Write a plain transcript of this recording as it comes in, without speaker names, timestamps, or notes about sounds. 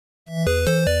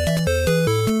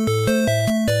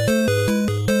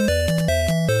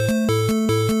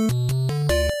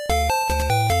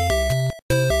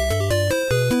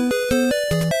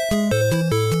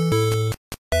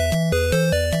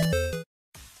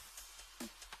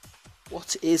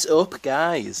What is up,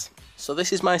 guys? So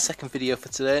this is my second video for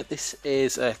today. This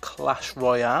is a Clash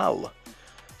Royale,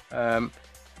 and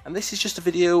this is just a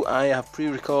video I have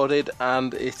pre-recorded,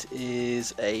 and it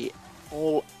is a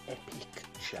all epic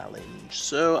challenge.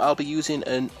 So I'll be using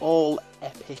an all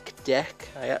epic deck.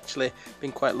 I actually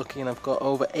been quite lucky and I've got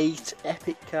over 8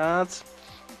 epic cards.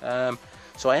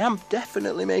 So I am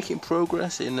definitely making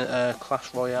progress in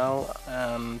Clash Royale,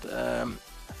 and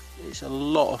it's a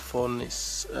lot of fun.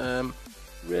 It's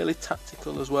really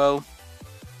tactical as well.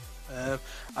 I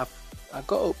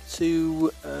got up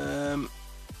to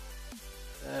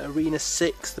Arena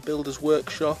 6, the Builder's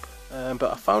Workshop,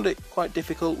 but I found it quite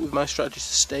difficult with my strategies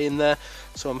to stay in there.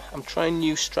 So I'm trying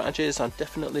new strategies. I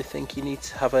definitely think you need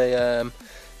to have a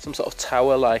some sort of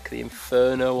tower like the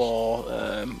Inferno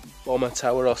or Bomber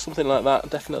Tower or something like that,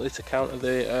 definitely to counter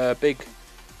the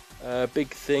big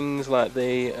things like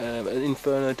the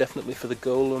Inferno, definitely for the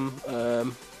Golem,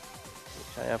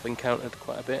 which I have encountered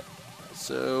quite a bit.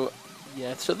 So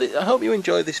yeah, so I hope you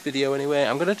enjoyed this video anyway.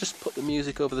 I'm going to just put the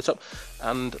music over the top,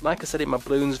 and like I said in my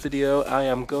Bloons video, I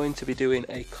am going to be doing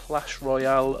a Clash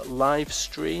Royale live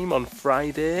stream on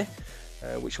Friday,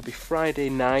 which will be Friday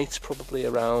night, probably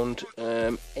around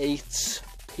 8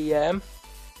 PM,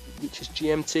 which is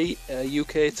GMT,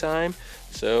 UK time.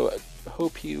 So I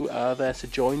hope you are there to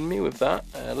join me with that.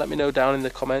 Let me know down in the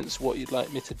comments what you'd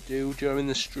like me to do during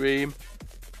the stream,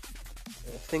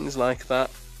 things like that.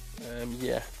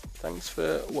 Yeah, thanks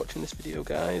for watching this video,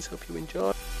 guys. Hope you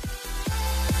enjoy.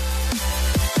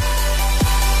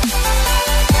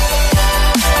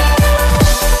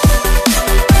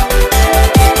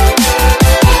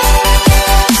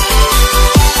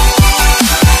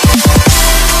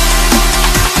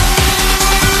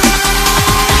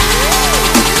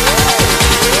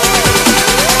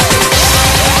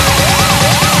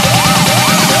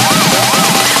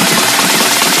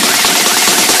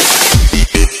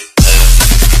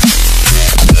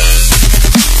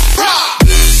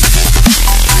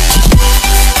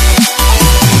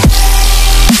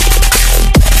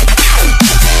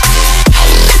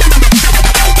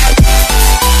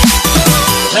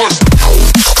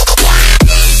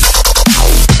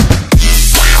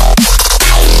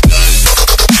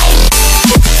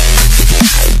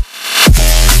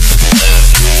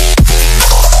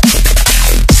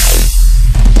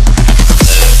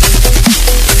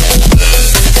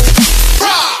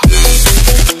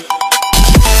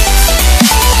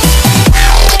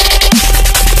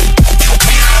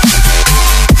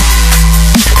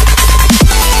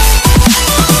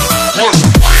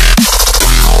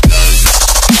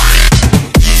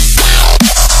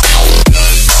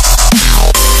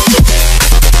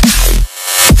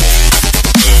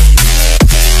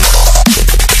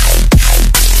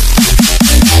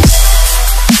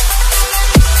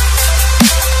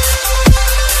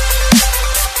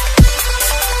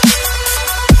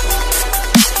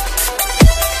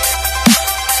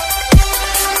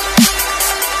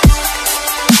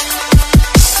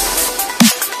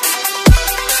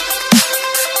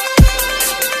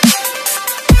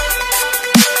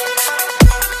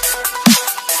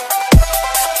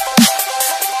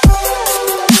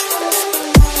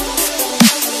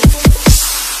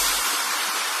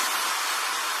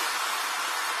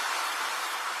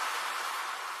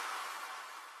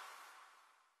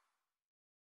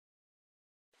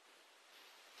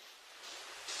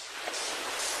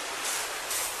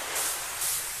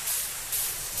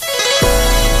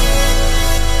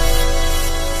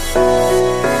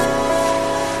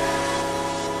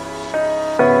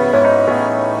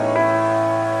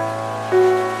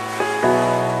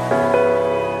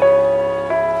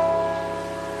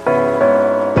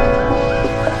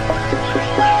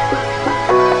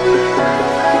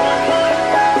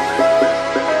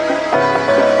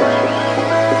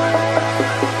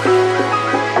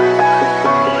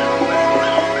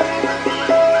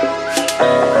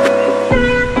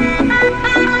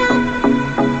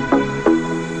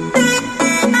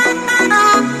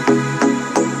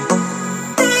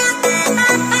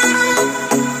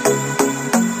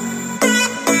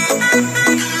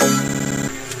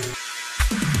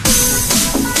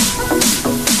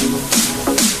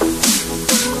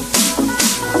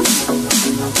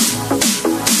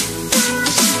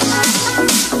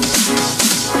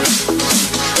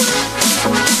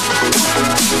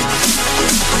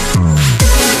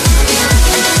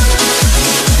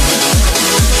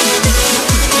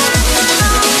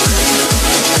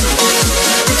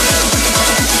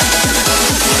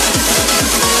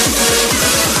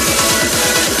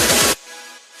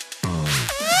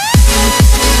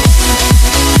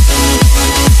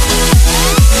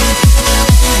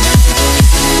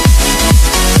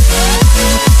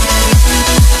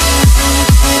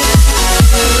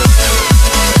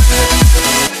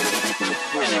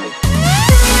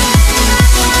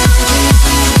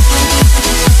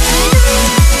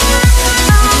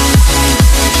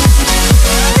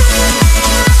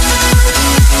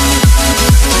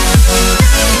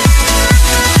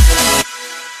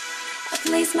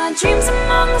 my dreams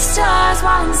among the stars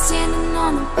while I'm standing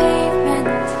on the pavement,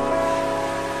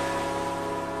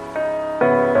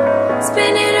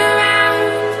 spinning around,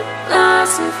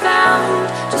 lost and found,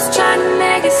 just trying to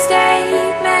make a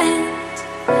statement.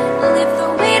 Lift the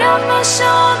weight off my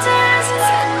shoulders and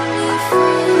set me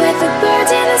free. With the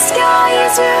birds in the sky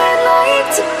is where I'd like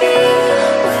to be,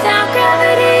 without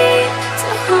gravity to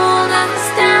hold us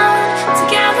down.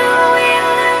 Together we'll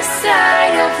lose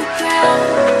sight of the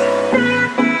ground.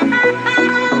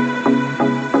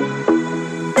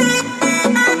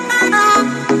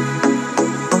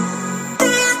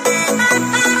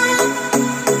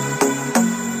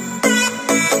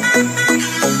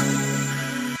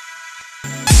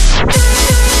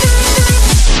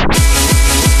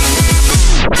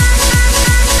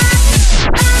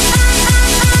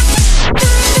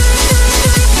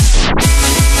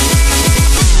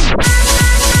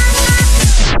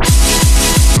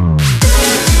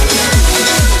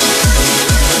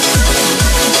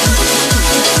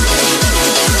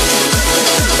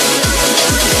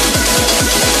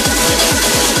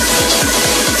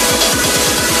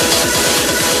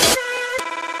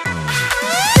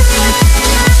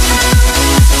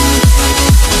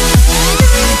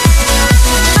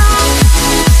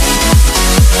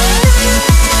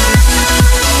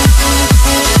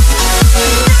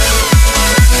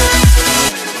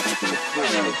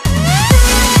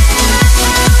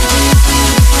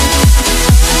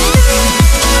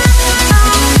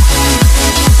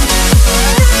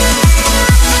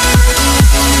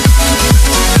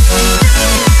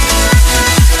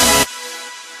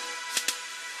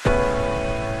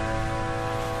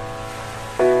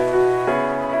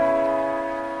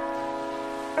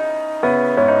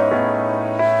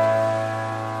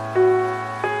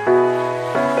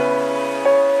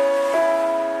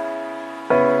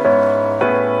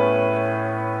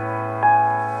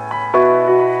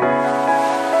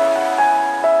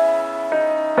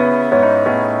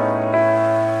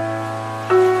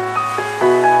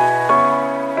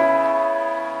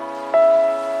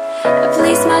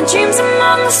 My dreams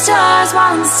among the stars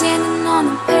while I'm standing on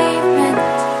the pavement,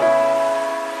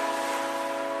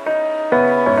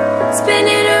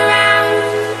 spinning around,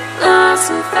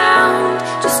 lost and found,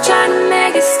 just trying to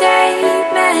make a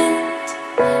statement.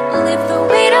 Lift the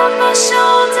weight off my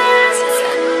shoulders